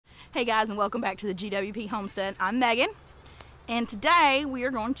Hey guys, and welcome back to the GWP Homestead. I'm Megan, and today we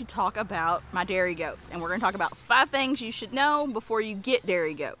are going to talk about my dairy goats, and we're going to talk about 5 things you should know before you get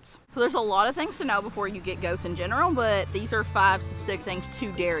dairy goats. So there's a lot of things to know before you get goats in general, but these are 5 specific things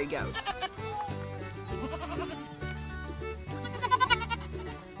to dairy goats.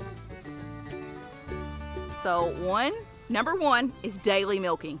 So number one is daily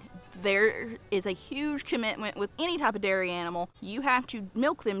milking. There is a huge commitment with any type of dairy animal. You have to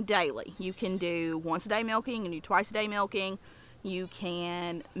milk them daily. You can do once a day milking, and do twice a day milking. You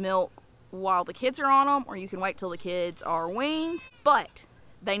can milk while the kids are on them, or you can wait till the kids are weaned, but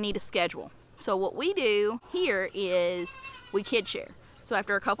they need a schedule. So what we do here is we kid share. So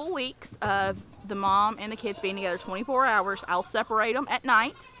after a couple weeks of the mom and the kids being together 24 hours, I'll separate them at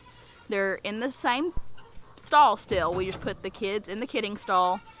night. They're in the same stall still. We just put the kids in the kidding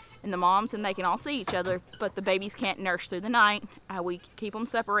stall and the moms, and they can all see each other, but the babies can't nurse through the night. We keep them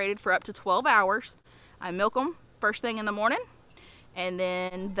separated for up to 12 hours. I milk them first thing in the morning, and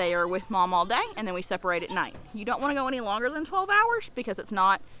then they are with mom all day, and then we separate at night. You don't want to go any longer than 12 hours because it's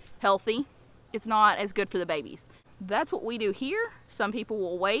not healthy. It's not as good for the babies. That's what we do here. Some people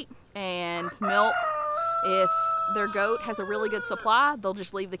will wait and milk. If their goat has a really good supply, they'll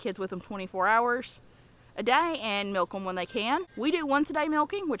just leave the kids with them 24 hours a day and milk them when they can. We do once a day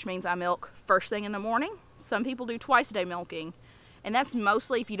milking, which means I milk first thing in the morning. Some people do twice a day milking, and that's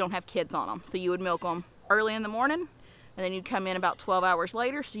mostly if you don't have kids on them. So you would milk them early in the morning, and then you'd come in about 12 hours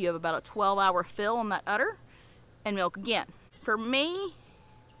later, so you have about a 12-hour fill on that udder, and milk again. For me,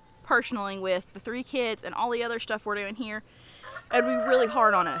 personally, with the 3 kids and all the other stuff we're doing here, it'd be really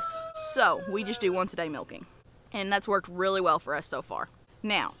hard on us. So we just do once a day milking, and that's worked really well for us so far.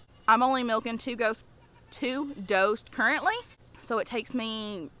 Now, I'm only milking 2 dosed currently, so it takes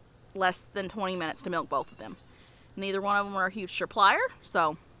me less than 20 minutes to milk both of them. Neither one of them are a huge supplier,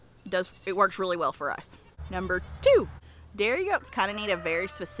 so it works really well for us. Number 2, dairy goats kind of need a very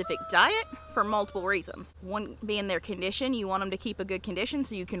specific diet for multiple reasons. One being their condition. You want them to keep a good condition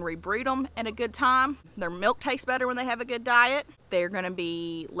so you can rebreed them at a good time. Their milk tastes better when they have a good diet. They're going to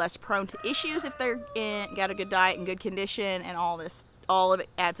be less prone to issues if they're got a good diet and good condition, and all of it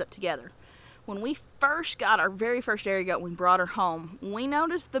adds up together. When we first got our very first dairy goat, we brought her home, we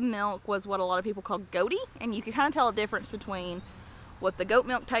noticed the milk was what a lot of people call goaty, and you can kind of tell a difference between what the goat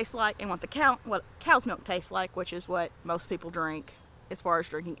milk tastes like and what cow's milk tastes like, which is what most people drink as far as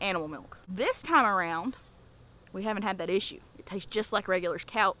drinking animal milk. This time around, we haven't had that issue. It tastes just like regular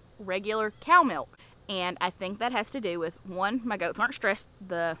cow milk, and I think that has to do with, one, my goats aren't stressed.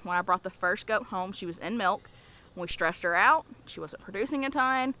 When I brought the first goat home, she was in milk. When we stressed her out, she wasn't producing a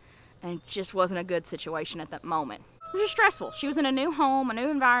ton, and it just wasn't a good situation at that moment. It was just stressful. She was in a new home, a new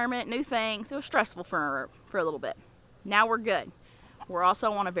environment, new things. It was stressful for her for a little bit. Now we're good. We're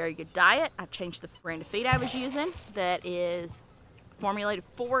also on a very good diet. I've changed the brand of feed I was using that is formulated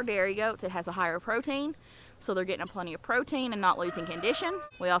for dairy goats. It has a higher protein, so they're getting plenty of protein and not losing condition.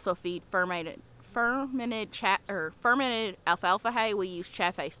 We also feed fermented alfalfa hay. We use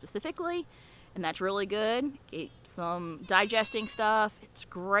chaff hay specifically, and that's really good. Get some digesting stuff. It's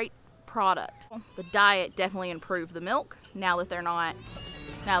great product. The diet definitely improved the milk now that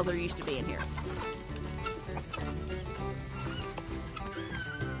they're used to being here.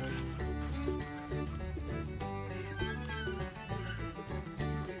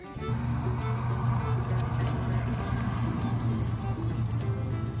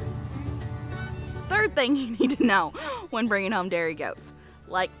 Third thing you need to know when bringing home dairy goats,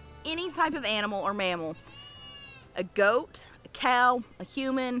 like any type of animal or mammal, a goat, a cow, a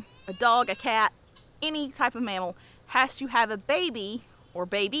human, a dog, a cat, any type of mammal has to have a baby or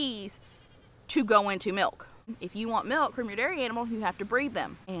babies to go into milk. If you want milk from your dairy animal, you have to breed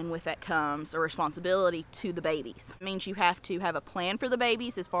them, and with that comes a responsibility to the babies. It means you have to have a plan for the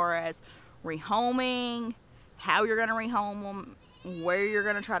babies as far as rehoming, how you're going to rehome them, where you're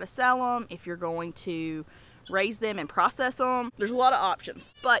going to try to sell them, if you're going to raise them and process them. There's a lot of options,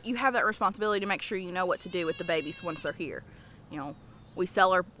 but you have that responsibility to make sure you know what to do with the babies once they're here. You know, we've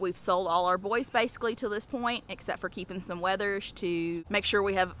sold all our boys basically to this point, except for keeping some wethers to make sure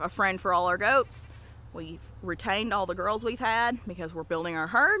we have a friend for all our goats. We've retained all the girls we've had because we're building our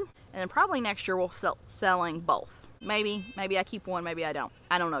herd, and then probably next year we'll selling both. Maybe I keep one, maybe I don't.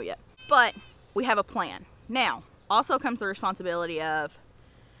 I don't know yet, but we have a plan. Now, also comes the responsibility of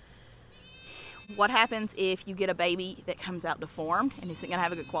what happens if you get a baby that comes out deformed and isn't going to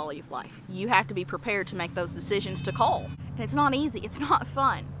have a good quality of life. You have to be prepared to make those decisions to cull. And it's not easy. It's not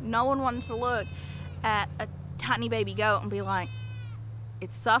fun. No one wants to look at a tiny baby goat and be like,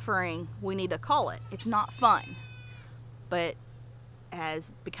 it's suffering, we need to cull it. It's not fun. But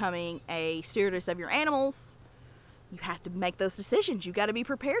as becoming a stewardess of your animals, you have to make those decisions. You got to be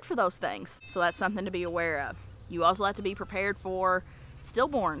prepared for those things. So that's something to be aware of. You also have to be prepared for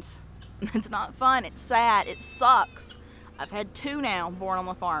stillborns. It's not fun. It's sad. It sucks. I've had 2 now born on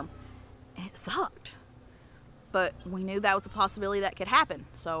the farm, and it sucked. But we knew that was a possibility that could happen.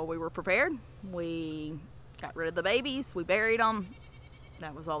 So we were prepared. We got rid of the babies. We buried them.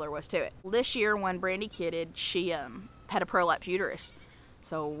 That was all there was to it. This year when Brandy kidded, she had a prolapse uterus.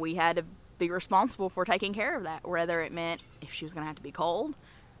 So we had to be responsible for taking care of that, whether it meant if she was going to have to be cold.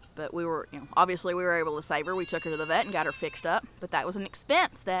 But we were, obviously we were able to save her. We took her to the vet and got her fixed up. But that was an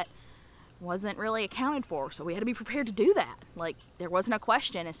expense that wasn't really accounted for. So we had to be prepared to do that. Like, there wasn't a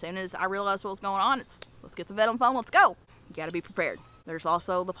question. As soon as I realized what was going on, let's get the vet on the phone, let's go. You got to be prepared. There's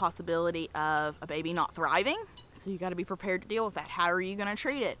also the possibility of a baby not thriving. So you got to be prepared to deal with that. How are you going to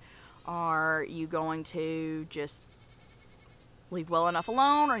treat it? Are you going to just leave well enough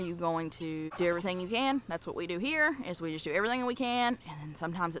alone? Are you going to do everything you can? That's what we do here, is we just do everything we can, and then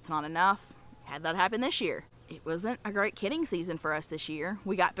sometimes it's not enough. Had that happen this year. It wasn't a great kidding season for us this year.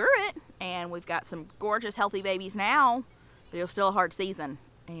 We got through it, and we've got some gorgeous healthy babies now, but it was still a hard season,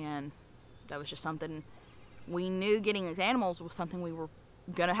 and that was just something we knew. Getting these animals was something we were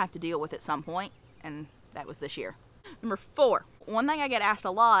gonna have to deal with at some point, and that was this year. Number 4, one thing I get asked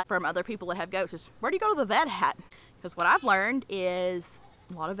a lot from other people that have goats is, where do you go to the vet at? Because what I've learned is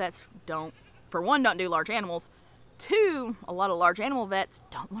a lot of vets don't do large animals. 2, a lot of large animal vets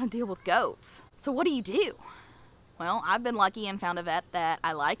don't want to deal with goats. So what do you do? Well, I've been lucky and found a vet that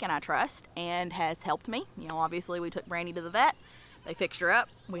I like and I trust and has helped me. Obviously we took Brandy to the vet. They fixed her up.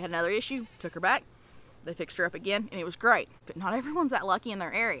 We had another issue, took her back. They fixed her up again, and it was great. But not everyone's that lucky in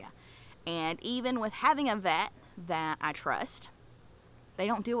their area. And even with having a vet that I trust, they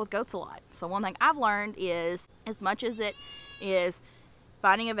don't deal with goats a lot. So one thing I've learned is, as much as it is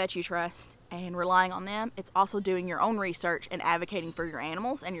finding a vet you trust and relying on them, it's also doing your own research and advocating for your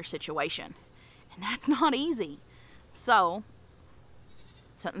animals and your situation. And that's not easy. So,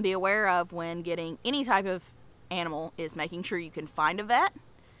 something to be aware of when getting any type of animal is making sure you can find a vet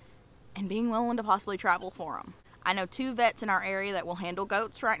and being willing to possibly travel for them. I know 2 vets in our area that will handle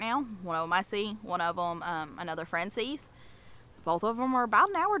goats right now. One of them I see, one of them another friend sees. Both of them are about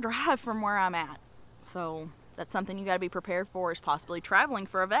an hour drive from where I'm at. So that's something you got to be prepared for, is possibly traveling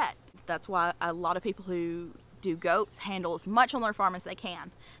for a vet. That's why a lot of people who do goats handle as much on their farm as they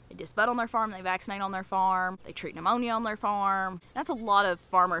can. They disbud on their farm, they vaccinate on their farm, they treat pneumonia on their farm. That's a lot of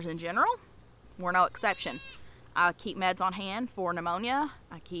farmers in general. We're no exception. I keep meds on hand for pneumonia.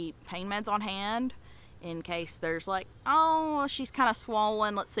 I keep pain meds on hand in case there's like, oh, she's kind of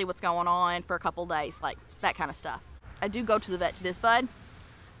swollen, let's see what's going on for a couple days, like that kind of stuff. I do go to the vet to disbud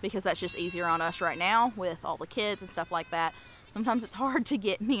because that's just easier on us right now with all the kids and stuff like that. Sometimes it's hard to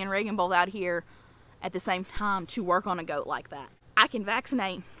get me and Reagan both out here at the same time to work on a goat like that. I can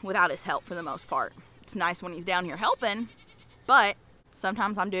vaccinate without his help for the most part. It's nice when he's down here helping, but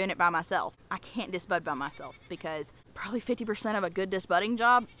sometimes I'm doing it by myself. I can't disbud by myself because probably 50% of a good disbudding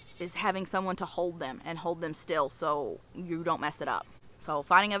job is having someone to hold them and hold them still so you don't mess it up. So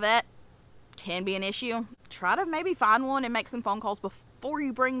finding a vet can be an issue. Try to maybe find one and make some phone calls before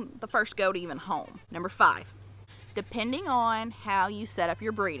you bring the first goat even home. Number 5, depending on how you set up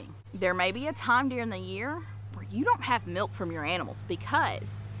your breeding, there may be a time during the year where you don't have milk from your animals because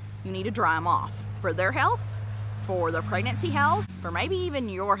you need to dry them off for their health, for their pregnancy health, for maybe even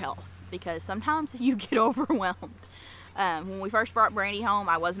your health, because sometimes you get overwhelmed. When we first brought Brandy home,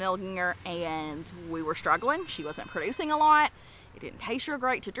 I was milking her and we were struggling. She wasn't producing a lot. It didn't taste real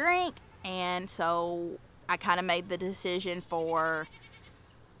great to drink, and so I kind of made the decision for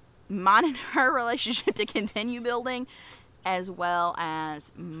mine and her relationship to continue building, as well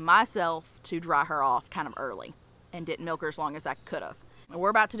as myself to dry her off kind of early and didn't milk her as long as I could have. We're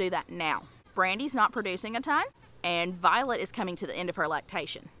about to do that now. Brandy's not producing a ton, and Violet is coming to the end of her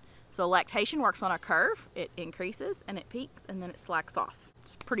lactation. So lactation works on a curve. It increases and it peaks and then it slacks off.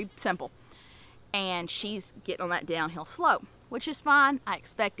 It's pretty simple. And she's getting on that downhill slope, which is fine. I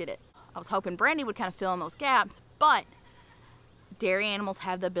expected it. I was hoping Brandy would kind of fill in those gaps, but dairy animals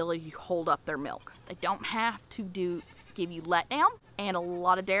have the ability to hold up their milk. They don't have to give you letdown, and a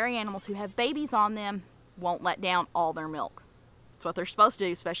lot of dairy animals who have babies on them won't let down all their milk. It's what they're supposed to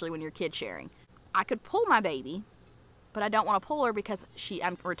do, especially when you're kid sharing. I could pull my baby, but I don't want to pull her because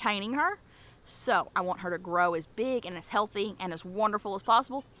I'm retaining her. So I want her to grow as big and as healthy and as wonderful as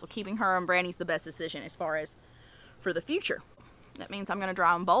possible. So keeping her and Brandy's the best decision as far as for the future. That means I'm going to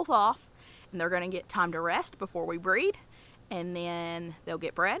dry them both off, and they're going to get time to rest before we breed. and then they'll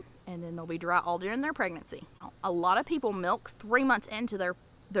get bred, and then they'll be dry all during their pregnancy. A lot of people milk 3 months into their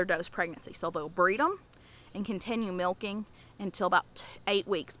doe's pregnancy, so they'll breed them and continue milking until about 8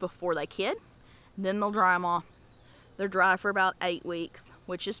 weeks before they kid. Then they'll dry them off. They're dry for about 8 weeks,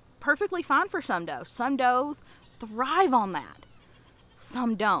 which is perfectly fine for some does. Some does thrive on that.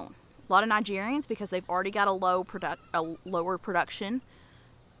 Some don't. A lot of Nigerians, because they've already got a lower production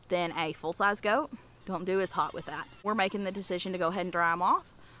than a full-size goat, don't do as hot with that. We're making the decision to go ahead and dry them off.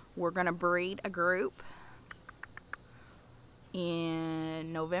 We're going to breed a group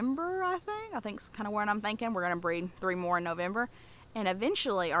in November, I think. I think it's kind of what I'm thinking. We're going to breed 3 more in November. And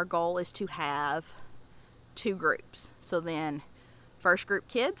eventually our goal is to have 2 groups. So then first group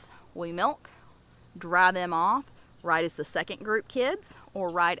kids, we milk, dry them off right as the second group kids, or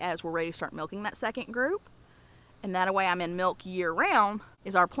right as we're ready to start milking that second group. And that way I'm in milk year round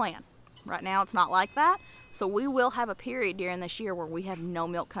is our plan. Right now it's not like that. So we will have a period during this year where we have no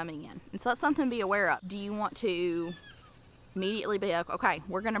milk coming in. And so that's something to be aware of. Do you want to immediately be like, okay,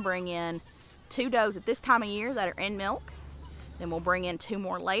 we're going to bring in 2 does at this time of year that are in milk, then we'll bring in 2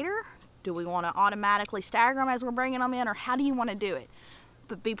 more later? Do we want to automatically stagger them as we're bringing them in, or how do you want to do it?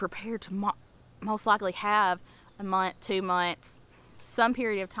 But be prepared to most likely have a month, 2 months, some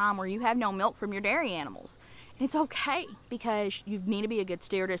period of time where you have no milk from your dairy animals. And it's okay, because you need to be a good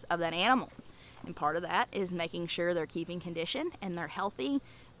stewardess of that animal. And part of that is making sure they're keeping condition and they're healthy, and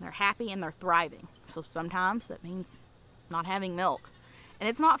they're happy, and they're thriving. So sometimes that means not having milk. And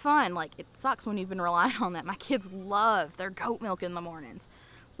it's not fun. Like, it sucks when you've been relying on that. My kids love their goat milk in the mornings.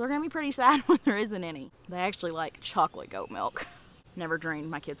 So they're going to be pretty sad when there isn't any. They actually like chocolate goat milk. Never dreamed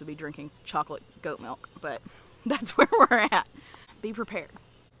my kids would be drinking chocolate goat milk, but that's where we're at. Be prepared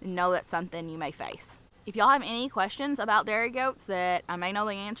and know that's something you may face. If y'all have any questions about dairy goats that I may know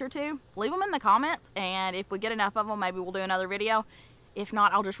the answer to, leave them in the comments, and if we get enough of them, maybe we'll do another video. If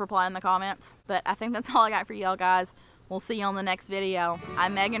not, I'll just reply in the comments. But I think that's all I got for y'all guys. We'll see you on the next video.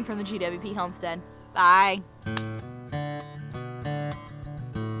 I'm Megan from the GWP Homestead. Bye.